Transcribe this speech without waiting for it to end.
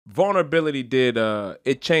vulnerability did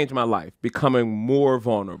it changed my life, becoming more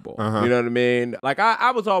vulnerable. You know what I mean? Like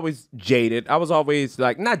I was always jaded. I was always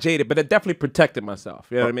like not jaded, but it definitely protected myself.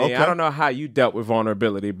 You know what I mean? Okay. I don't know how you dealt with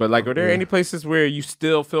vulnerability, but like are there any places where you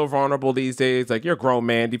still feel vulnerable these days? Like you're a grown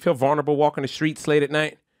man. Do you feel vulnerable walking the streets late at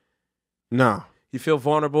night? No. You feel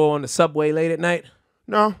vulnerable on the subway late at night?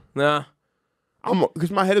 No. Nah. Because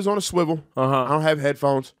my head is on a swivel. I don't have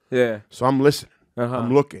headphones. Yeah. So I'm listening.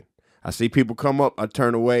 I'm looking. I see people come up. I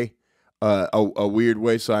turn away a weird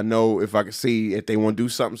way so I know if I can see if they want to do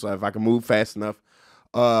something. So if I can move fast enough.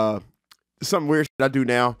 Something weird shit I do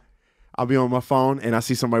now. I'll be on my phone and I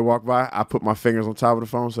see somebody walk by. I put my fingers on top of the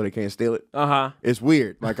phone so they can't steal it. It's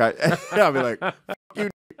weird. Like I'll be like, F you.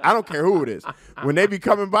 I don't care who it is. When they be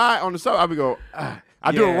coming by on the sub, I'll be go.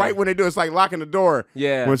 I do it right when they do. It's like locking the door.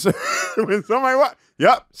 Yeah. When somebody walk,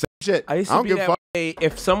 same shit. I used to don't be give a that fuck. way.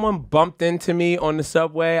 If someone bumped into me on the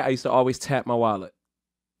subway, I used to always tap my wallet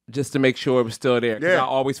just to make sure it was still there. Because I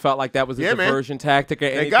always felt like that was a diversion tactic or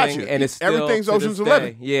anything. They got you. And it's still Everything's to Ocean's this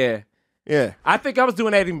 11. day. Yeah. Yeah. I think I was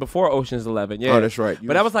doing that even before Ocean's 11. Yeah. Oh, that's right.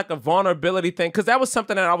 But that was like a vulnerability thing because that was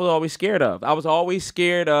something that I was always scared of. I was always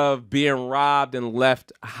scared of being robbed and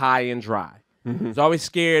left high and dry. I was always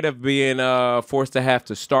scared of being forced to have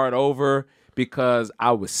to start over because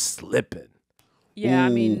I was slipping. Yeah, I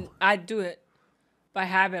mean, I do it by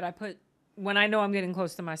habit. When I know I'm getting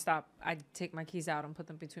close to my stop, I take my keys out and put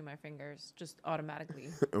them between my fingers, just automatically.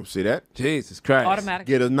 See that? Jesus Christ.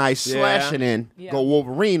 Automatically. Get a nice slashing in. Yeah. Go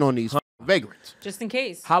Wolverine on these vagrants. Just in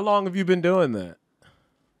case. How long have you been doing that?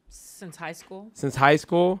 Since high school. Since high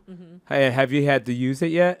school? Hey, have you had to use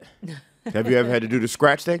it yet? Have you ever had to do the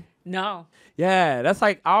scratch thing? No. Yeah, that's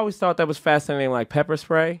like, I always thought that was fascinating, like pepper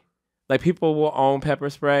spray. Like people will own pepper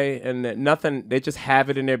spray and they just have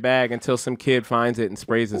it in their bag until some kid finds it and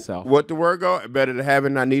sprays himself. What the word go? Better to have it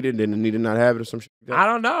not need it than to need it not have it or some shit like that? I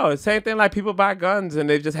don't know. It's the same thing like people buy guns and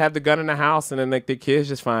they just have the gun in the house and then like their kids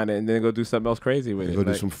just find it and then go do something else crazy with it. Go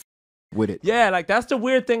do some with it. Yeah, like that's the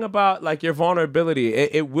weird thing about like your vulnerability.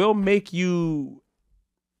 It will make you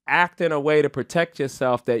act in a way to protect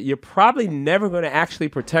yourself that you're probably never going to actually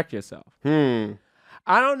protect yourself.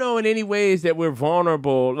 I don't know in any ways that we're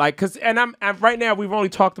vulnerable, like, I'm right now we've only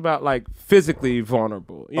talked about like physically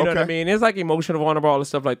vulnerable. You know what I mean? It's like emotional vulnerable, all the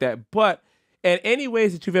stuff like that. But in any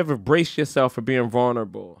ways that you've ever braced yourself for being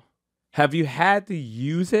vulnerable, have you had to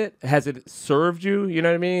use it? Has it served you? You know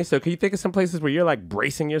what I mean? So can you think of some places where you're like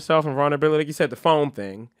bracing yourself in vulnerability? Like you said, the phone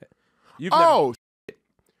thing.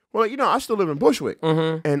 Well, you know, I still live in Bushwick.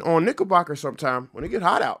 And on Knickerbocker sometime, when it get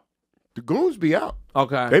hot out, the goons be out.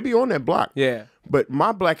 Okay. They be on that block. Yeah. But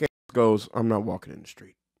my black ass goes, I'm not walking in the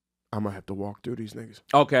street. I'm going to have to walk through these niggas.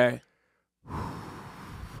 Okay.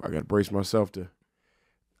 I got to brace myself to,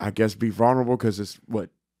 I guess, be vulnerable because it's,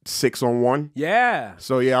 6-on-1? Yeah.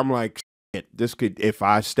 So, yeah, I'm like, shit, this could, if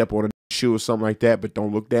I step on a shoe or something like that, but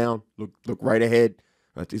don't look down, look right ahead,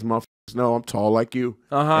 let these motherfuckers know I'm tall like you.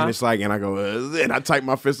 And it's like, and I go, and I tighten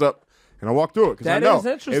my fist up and I walk through it. Because I know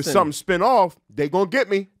if something spin off, they going to get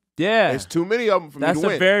me. Yeah. There's too many of them for me to win.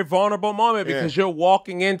 That's a very vulnerable moment because you're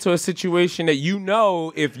walking into a situation that you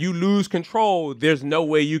know if you lose control, there's no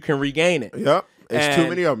way you can regain it. Yep. It's too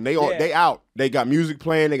many of them. They out. They got music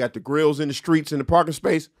playing. They got the grills in the streets in the parking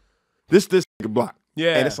space. This block.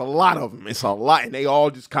 Yeah. And it's a lot of them. It's a lot. And they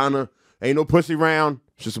all just kind of, ain't no pussy around.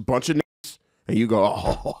 It's just a bunch of niggas. And you go,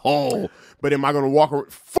 oh. But am I going to walk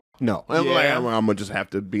around? Fuck no. I'm going to just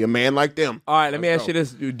have to be a man like them. All right, let me ask you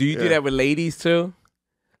this. Do you do that with ladies too?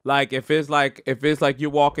 Like if it's like you're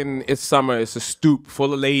walking, it's summer, it's a stoop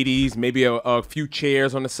full of ladies, maybe a few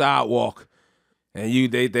chairs on the sidewalk,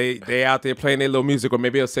 and they out there playing their little music, or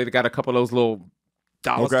maybe they'll say they got a couple of those little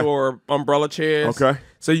dollar store umbrella chairs. Okay.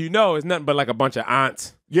 So you know it's nothing but like a bunch of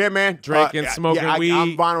aunts. Yeah, man. Drinking, smoking weed.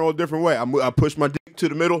 I'm vulnerable a different way. I push my dick to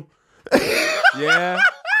the middle. Yeah.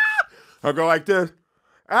 I go like this.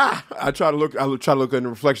 I try to look in the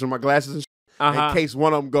reflection of my glasses and shit, in case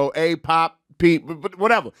one of them go, A, pop, Pete, but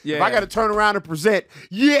whatever. Yeah. If I got to turn around and present,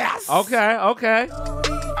 yes. Okay.